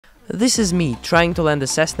This is me trying to land a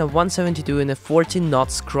Cessna 172 in a 14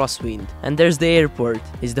 knots crosswind. And there's the airport.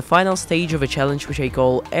 It's the final stage of a challenge which I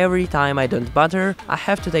call every time I don't butter, I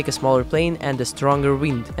have to take a smaller plane and a stronger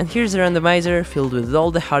wind. And here's a randomizer filled with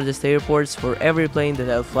all the hardest airports for every plane that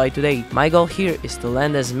I'll fly today. My goal here is to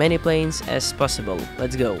land as many planes as possible.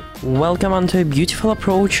 Let's go. Welcome onto a beautiful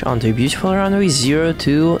approach onto a beautiful runway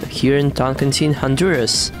 02 here in Toncontín,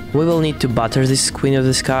 Honduras. We will need to butter this Queen of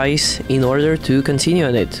the Skies in order to continue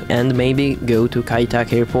on it and maybe go to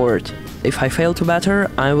Kai-Tak Airport. If I fail to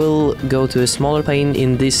batter, I will go to a smaller plane,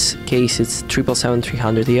 in this case it's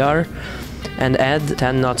 777-300ER, and add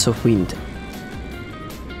 10 knots of wind.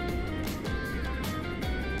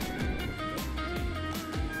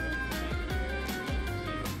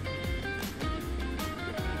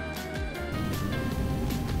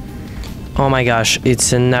 Oh my gosh,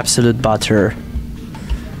 it's an absolute butter.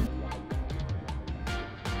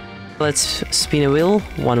 Let's spin a wheel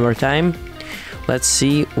one more time. Let's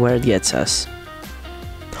see where it gets us.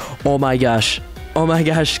 Oh my gosh,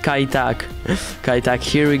 Kai-Tak. Kai-Tak,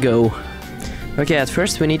 here we go. Okay, at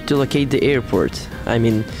first we need to locate the airport. I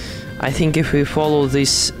think if we follow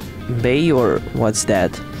this bay, or what's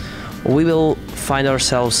that, we will find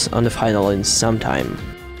ourselves on the final in some time.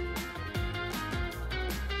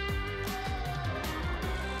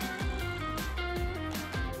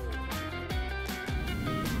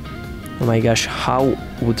 Oh my gosh, how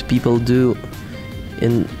would people do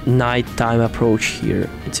in nighttime approach here?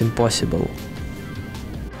 It's impossible.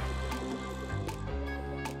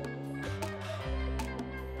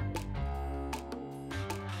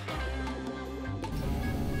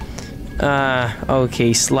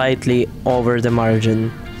 Okay, slightly over the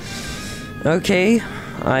margin. Okay,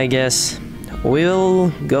 I guess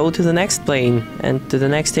we'll go to the next plane and to the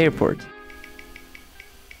next airport.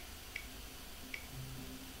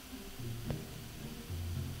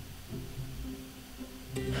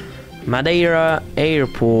 Madeira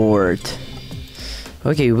Airport.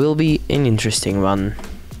 Okay, will be an interesting one.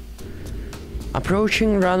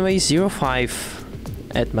 Approaching runway 05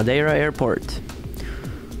 at Madeira Airport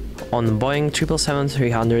on Boeing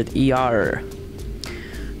 777-300ER.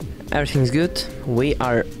 Everything's good. We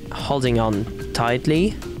are holding on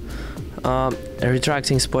tightly.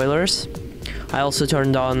 Retracting spoilers. I also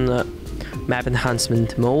turned on map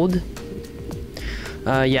enhancement mode.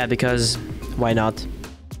 Yeah, because why not?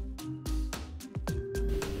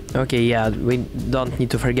 Okay, yeah, we don't need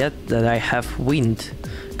to forget that I have wind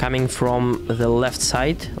coming from the left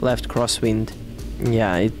side, left crosswind.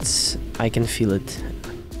 Yeah, I can feel it.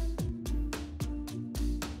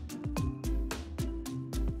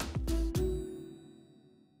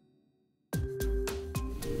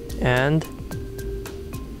 And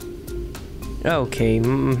okay,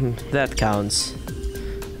 that counts.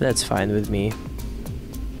 That's fine with me.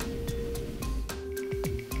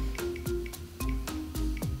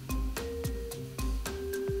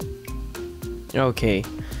 Okay,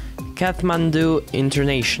 Kathmandu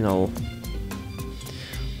International.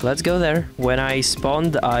 Let's go there. When I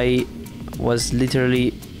spawned, I was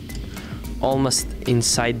literally almost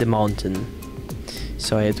inside the mountain,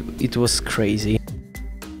 so it was crazy.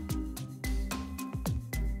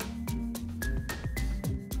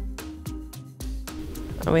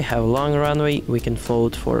 We have a long runway, we can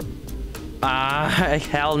float for...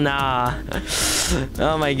 hell nah!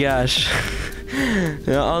 Oh my gosh!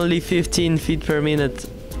 Only 15 feet per minute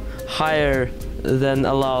higher than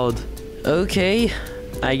allowed. Okay,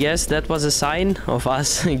 I guess that was a sign of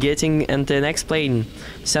us getting into the next plane.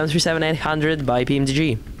 737-800 by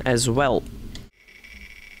PMDG as well.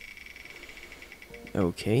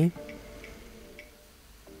 Okay.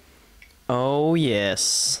 Oh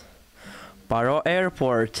yes. Paro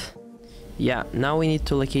Airport. Yeah, now we need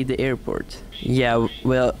to locate the airport. Yeah,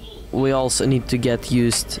 well, we also need to get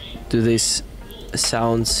used to this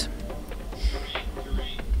sounds.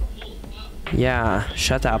 Yeah,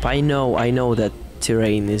 shut up. I know that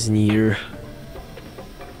terrain is near.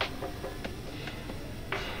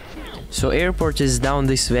 So airport is down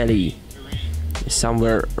this valley,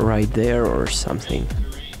 somewhere right there or something.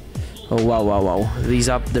 Oh wow, these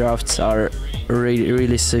updrafts are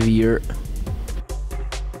really severe.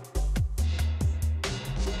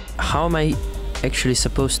 How am I actually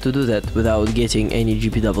supposed to do that without getting any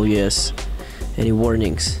GPWS? Any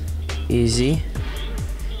warnings? Easy.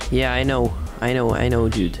 Yeah, I know,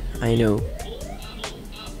 dude. I know.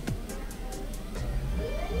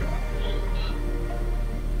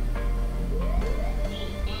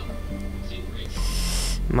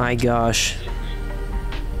 My gosh.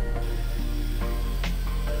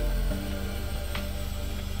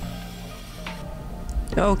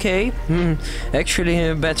 Okay,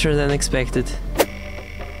 actually better than expected.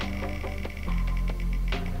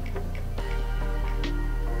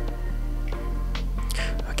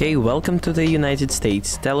 Okay, welcome to the United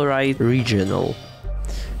States, Telluride Regional.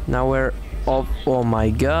 Now we're off. Oh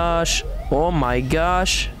my gosh! Oh my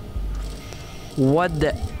gosh! What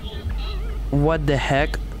the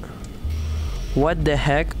heck? What the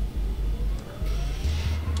heck?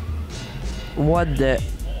 What the...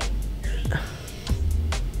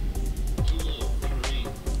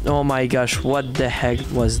 Oh my gosh, what the heck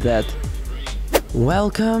was that?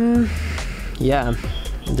 Welcome. Yeah,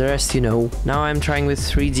 the rest you know. Now I'm trying with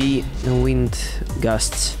 3D wind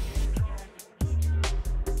gusts.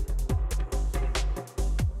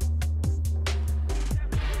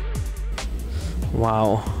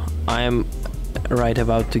 Wow, I'm right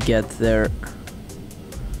about to get there.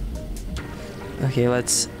 Okay,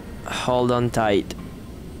 let's hold on tight.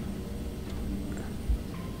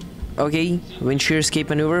 Okay, wind shear escape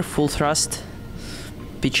maneuver, full thrust,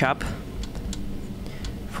 pitch up.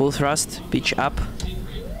 Full thrust, pitch up.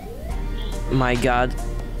 My god.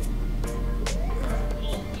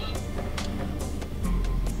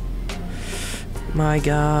 My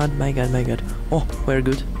god, my god, my god. Oh, we're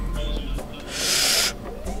good.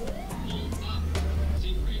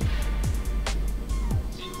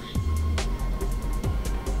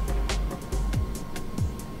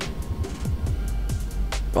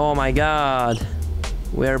 Oh my god,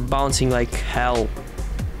 we're bouncing like hell.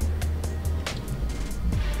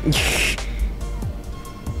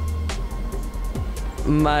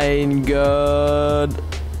 My god.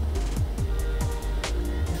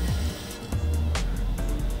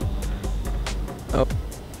 Oh.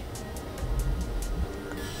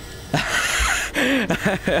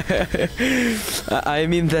 I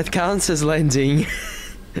mean, that counts as landing.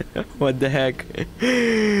 What the heck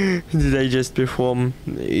did I just perform?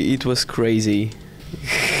 It was crazy.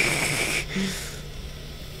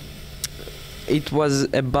 It was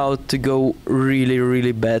about to go really,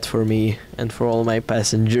 really bad for me and for all my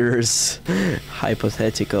passengers.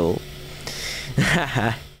 Hypothetical.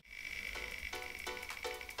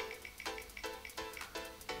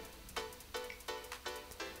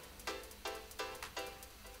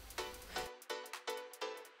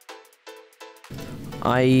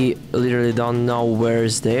 I literally don't know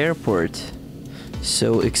where's the airport,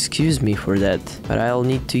 so excuse me for that, but I'll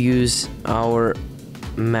need to use our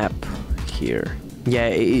map here. Yeah,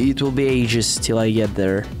 it will be ages till I get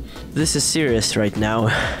there. This is serious right now.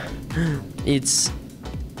 It's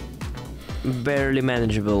barely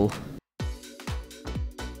manageable.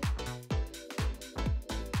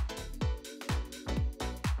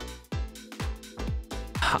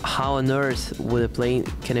 How on earth would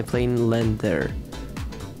can a plane land there?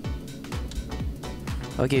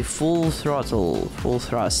 Okay, full throttle, full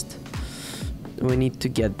thrust. We need to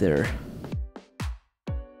get there.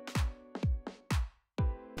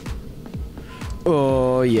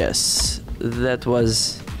 Oh yes, that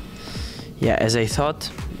was... yeah, as I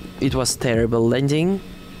thought, it was terrible landing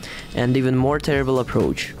and even more terrible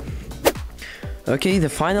approach. Okay, the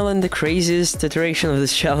final and the craziest iteration of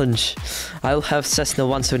this challenge. I'll have Cessna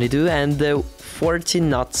 172 and the 40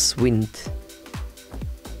 knots wind.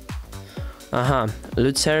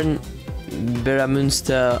 Luzern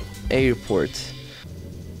Beramünster Airport.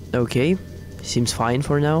 Okay, seems fine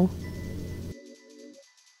for now.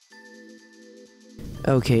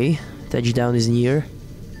 Okay, touchdown is near.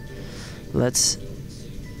 Let's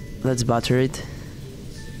butter it.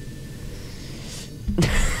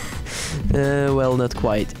 Well, not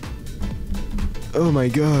quite. Oh my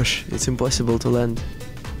gosh, it's impossible to land.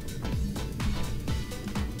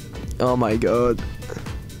 Oh my god.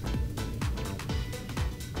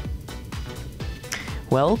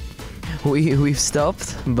 Well, we've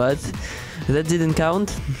stopped, but that didn't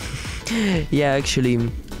count. Yeah,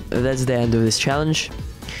 actually, that's the end of this challenge.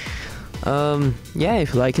 Yeah,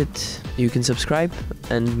 if you like it, you can subscribe,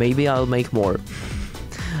 and maybe I'll make more.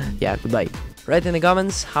 Yeah, goodbye. Write in the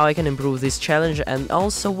comments how I can improve this challenge and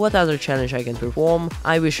also what other challenge I can perform.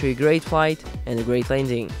 I wish you a great flight and a great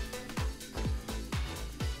landing.